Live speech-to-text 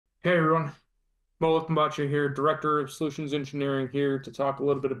Hey everyone, Mo Kambacha here, Director of Solutions Engineering here to talk a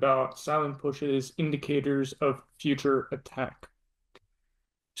little bit about silent pushes, indicators of future attack.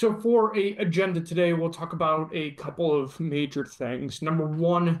 So for a agenda today, we'll talk about a couple of major things. Number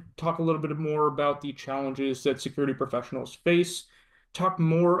one, talk a little bit more about the challenges that security professionals face, talk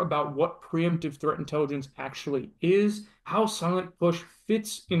more about what preemptive threat intelligence actually is, how silent push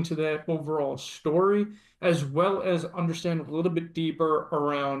fits into that overall story, as well as understand a little bit deeper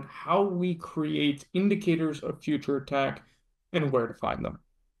around how we create indicators of future attack and where to find them.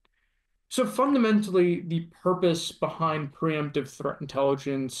 So fundamentally, the purpose behind preemptive threat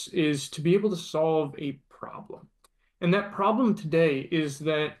intelligence is to be able to solve a problem. And that problem today is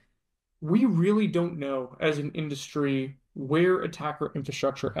that we really don't know as an industry where attacker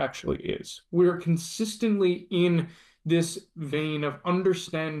infrastructure actually is. We're consistently in this vein of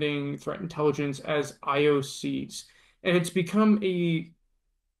understanding threat intelligence as IOCs. And it's become a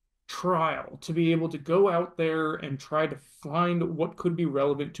trial to be able to go out there and try to find what could be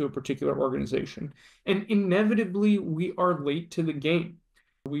relevant to a particular organization. And inevitably, we are late to the game.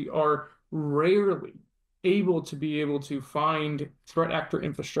 We are rarely able to be able to find threat actor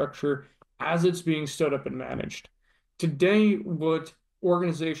infrastructure as it's being stood up and managed. Today, what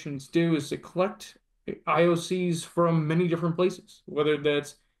organizations do is they collect IOCs from many different places, whether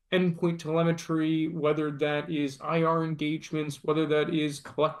that's endpoint telemetry, whether that is IR engagements, whether that is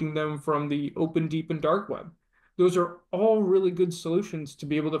collecting them from the open, deep, and dark web. Those are all really good solutions to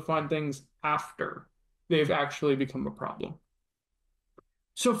be able to find things after they've actually become a problem.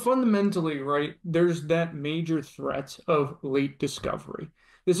 So fundamentally, right, there's that major threat of late discovery.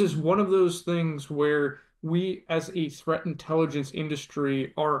 This is one of those things where we, as a threat intelligence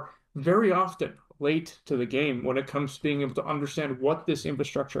industry, are very often late to the game when it comes to being able to understand what this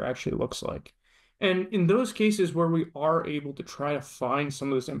infrastructure actually looks like. And in those cases where we are able to try to find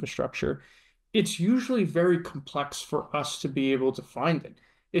some of this infrastructure, it's usually very complex for us to be able to find it.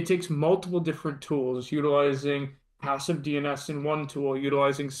 It takes multiple different tools, utilizing passive DNS in one tool,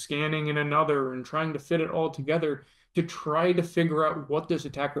 utilizing scanning in another, and trying to fit it all together to try to figure out what this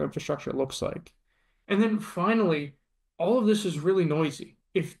attacker infrastructure looks like. And then finally, all of this is really noisy.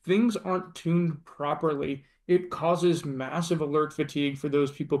 If things aren't tuned properly, it causes massive alert fatigue for those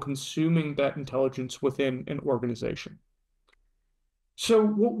people consuming that intelligence within an organization. So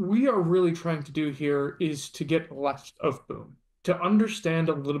what we are really trying to do here is to get left of boom, to understand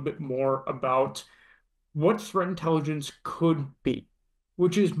a little bit more about what threat intelligence could be,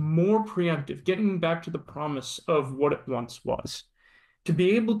 which is more preemptive, getting back to the promise of what it once was. To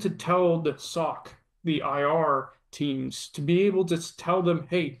be able to tell the SOC, the IR teams, to be able to tell them,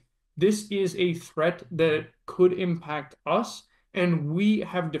 hey, this is a threat that could impact us, and we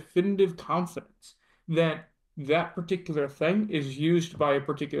have definitive confidence that that particular thing is used by a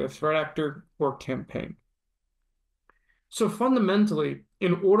particular threat actor or campaign. So fundamentally,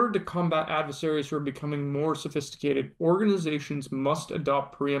 in order to combat adversaries who are becoming more sophisticated, organizations must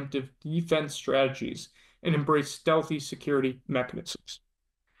adopt preemptive defense strategies and embrace stealthy security mechanisms.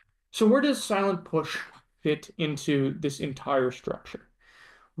 So where does silent push fit into this entire structure?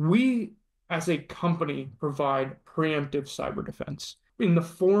 We, as a company, provide preemptive cyber defense in the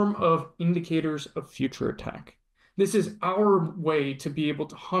form of indicators of future attack. This is our way to be able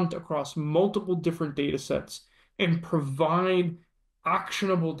to hunt across multiple different data sets and provide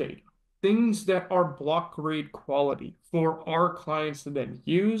actionable data, things that are block grade quality for our clients to then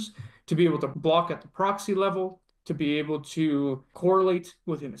use to be able to block at the proxy level, to be able to correlate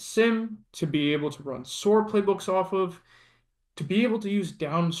within a SIM, to be able to run SOAR playbooks off of, to be able to use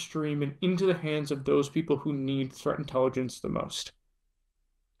downstream and into the hands of those people who need threat intelligence the most.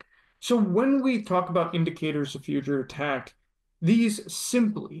 So when we talk about indicators of future attack, these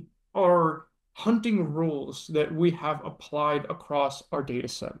simply are hunting rules that we have applied across our data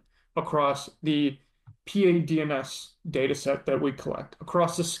set, across the PADNS data set that we collect,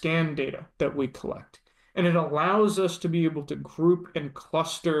 across the scan data that we collect. And it allows us to be able to group and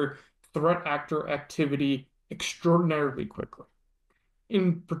cluster threat actor activity extraordinarily quickly.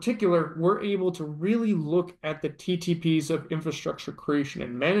 In particular, we're able to really look at the TTPs of infrastructure creation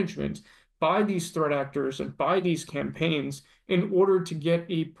and management by these threat actors and by these campaigns in order to get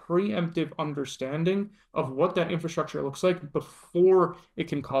a preemptive understanding of what that infrastructure looks like before it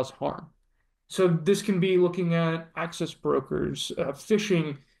can cause harm. So this can be looking at access brokers,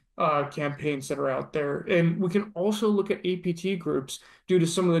 phishing campaigns that are out there. And we can also look at APT groups due to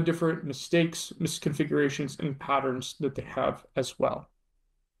some of the different mistakes, misconfigurations, and patterns that they have as well.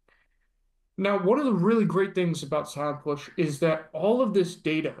 Now, one of the really great things about Silent Push is that all of this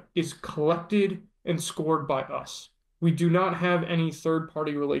data is collected and scored by us. We do not have any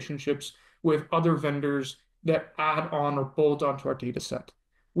third-party relationships with other vendors that add on or bolt onto our data set.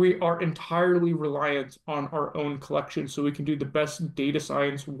 We are entirely reliant on our own collection so we can do the best data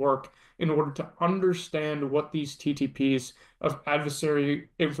science work in order to understand what these TTPs of adversary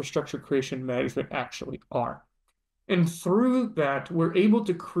infrastructure creation management actually are. And through that, we're able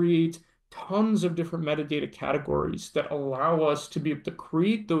to create tons of different metadata categories that allow us to be able to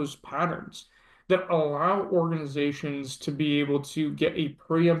create those patterns that allow organizations to be able to get a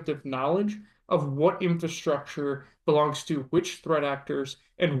preemptive knowledge of what infrastructure belongs to which threat actors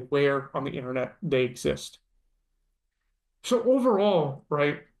and where on the internet they exist. So overall,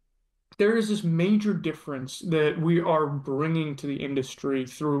 right, there is this major difference that we are bringing to the industry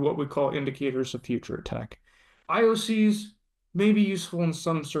through what we call indicators of future attack. IOCs may be useful in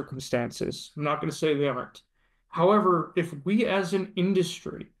some circumstances. I'm not going to say they aren't. However, if we as an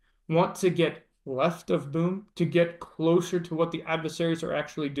industry want to get left of boom, to get closer to what the adversaries are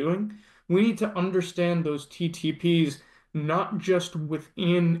actually doing, we need to understand those TTPs not just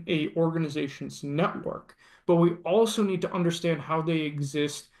within a organization's network, but we also need to understand how they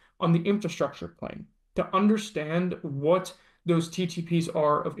exist on the infrastructure plane, to understand what those TTPs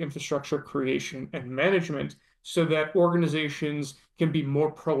are of infrastructure creation and management so that organizations can be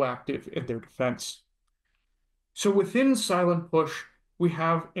more proactive in their defense. So within Silent Push, we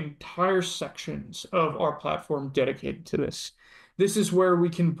have entire sections of our platform dedicated to this. This is where we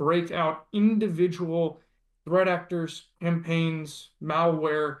can break out individual threat actors, campaigns,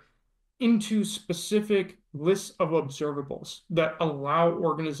 malware into specific lists of observables that allow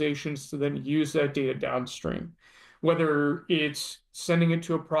organizations to then use that data downstream, whether it's sending it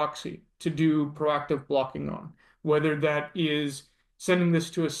to a proxy to do proactive blocking on, whether that is sending this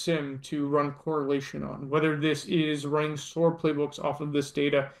to a SIM to run correlation on, whether this is running SOAR playbooks off of this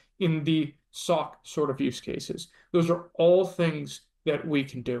data in the SOC sort of use cases. Those are all things that we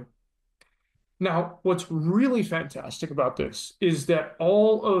can do. Now, what's really fantastic about this is that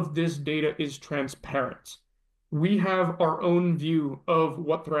all of this data is transparent. We have our own view of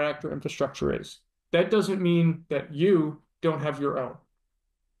what threat actor infrastructure is. That doesn't mean that you don't have your own.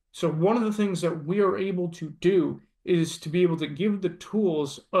 So one of the things that we are able to do is to be able to give the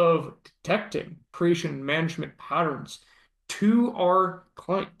tools of detecting creation management patterns to our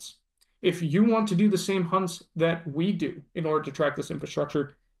clients. If you want to do the same hunts that we do in order to track this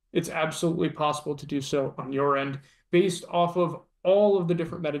infrastructure, it's absolutely possible to do so on your end based off of all of the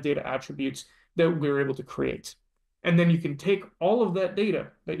different metadata attributes that we're able to create. And then you can take all of that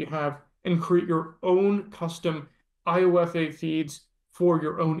data that you have and create your own custom IOFA feeds for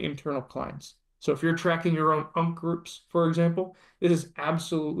your own internal clients. So if you're tracking your own UNC groups, for example, this is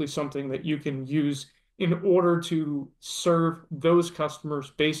absolutely something that you can use in order to serve those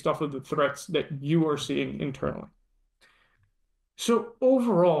customers based off of the threats that you are seeing internally. So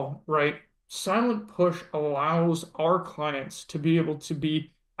overall, right, Silent Push allows our clients to be able to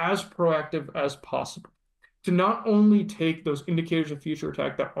be as proactive as possible, to not only take those indicators of future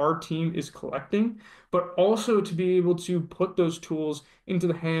attack that our team is collecting, but also to be able to put those tools into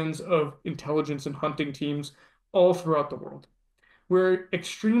the hands of intelligence and hunting teams all throughout the world. We're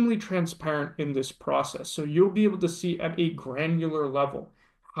extremely transparent in this process, so you'll be able to see at a granular level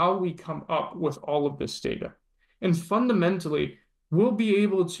how we come up with all of this data. And fundamentally, we'll be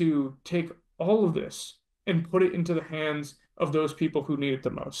able to take all of this and put it into the hands of those people who need it the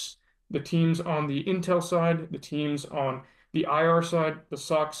most. The teams on the intel side, the teams on the IR side, the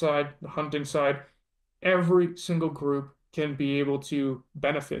SOC side, the hunting side, every single group can be able to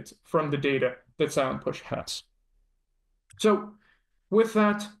benefit from the data that Silent Push has. So with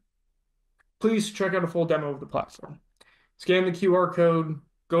that, please check out a full demo of the platform. Scan the QR code,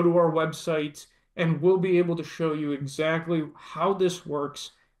 go to our website, and we'll be able to show you exactly how this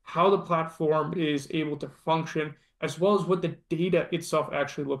works, how the platform is able to function, as well as what the data itself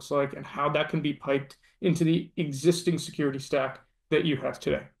actually looks like and how that can be piped into the existing security stack that you have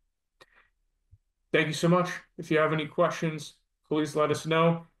today. Thank you so much. If you have any questions, please let us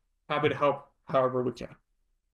know. Happy to help however we can.